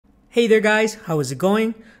Hey there guys, how is it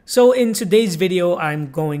going? So in today's video, I'm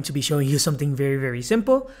going to be showing you something very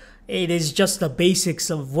simple. It is just the basics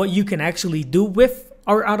of what you can actually do with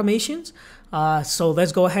our automations. So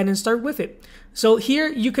let's go ahead and start with it. So here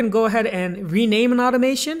you can go ahead and rename an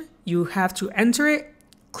automation. You have to enter it,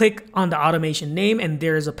 click on the automation name, and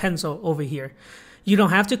there is a pencil over here. You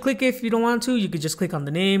don't have to click if you don't want to. You could just click on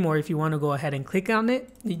the name, or if you want to go ahead and click on it,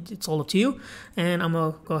 it's all up to you. And I'm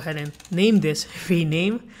gonna go ahead and name this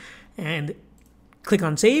rename and click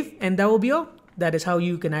on save, and that will be all. That is how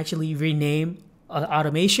you can actually rename an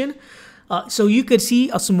automation. So you could see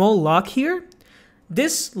a small lock here.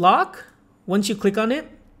 This lock, once you click on it,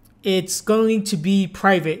 it's going to be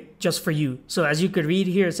private just for you. So as you could read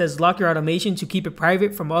here, it says lock your automation to keep it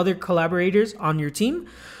private from other collaborators on your team.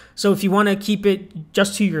 So if you want to keep it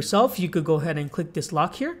just to yourself, you could go ahead and click this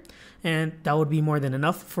lock here, and that would be more than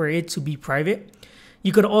enough for it to be private.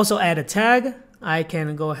 You could also add a tag. I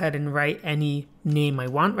can go ahead and write any name I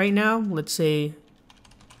want right now. Let's say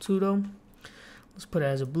Tudo. Let's put it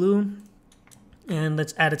as a blue. And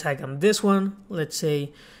let's add a tag on this one. Let's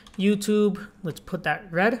say YouTube. Let's put that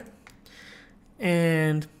red.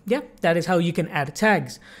 And yeah, that is how you can add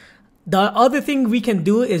tags. The other thing we can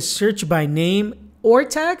do is search by name or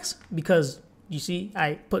tags, because you see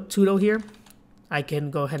I put Tudo here. I can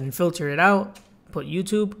go ahead and filter it out, put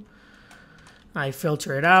YouTube. I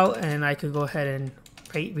filter it out, and I could go ahead and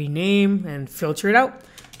rename and filter it out.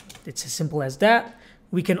 It's as simple as that.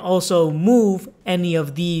 We can also move any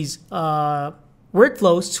of these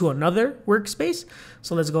workflows to another workspace.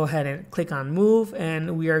 So let's go ahead and click on move,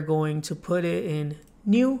 and we are going to put it in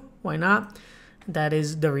new. Why not? That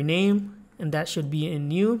is the rename, and that should be in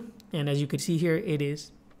new. And as you can see here, it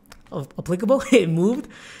is applicable. It moved,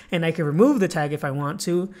 and I can remove the tag if I want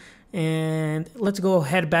to. And let's go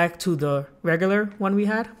head back to the regular one we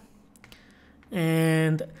had,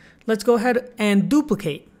 and let's go ahead and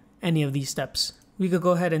duplicate any of these steps. We could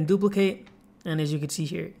go ahead and duplicate, and as you can see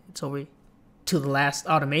here, it's over to the last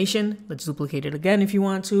automation. Let's duplicate it again if you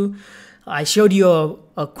want to. I showed you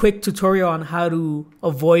a quick tutorial on how to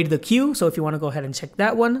avoid the queue, so if you want to go ahead and check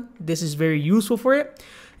that one, this is very useful for it.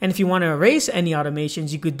 And if you want to erase any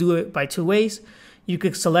automations, you could do it by two ways. You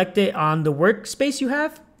could select it on the workspace you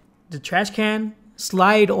have, the trash can,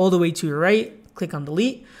 slide all the way to your right, click on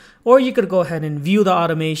delete, or you could go ahead and view the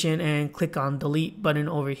automation and click on delete button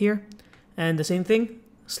over here. And the same thing,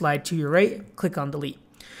 slide to your right, click on delete.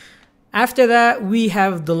 After that, we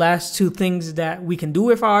have the last two things that we can do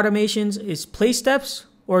with our automations is play steps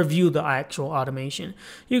or view the actual automation.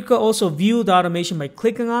 You could also view the automation by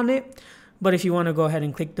clicking on it, but if you want to go ahead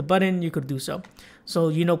and click the button, you could do so.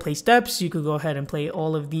 So play steps, you could go ahead and play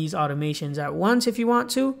all of these automations at once if you want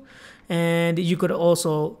to. And you could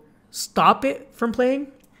also stop it from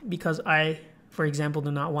playing, because I, for example,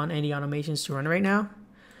 do not want any automations to run right now.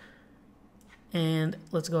 And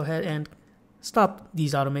let's go ahead and stop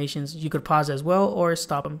these automations. You could pause as well or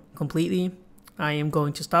stop them completely. I am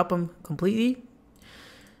going to stop them completely.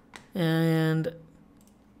 And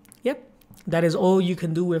yep, that is all you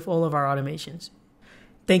can do with all of our automations.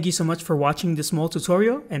 Thank you so much for watching this small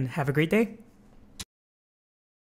tutorial, and have a great day.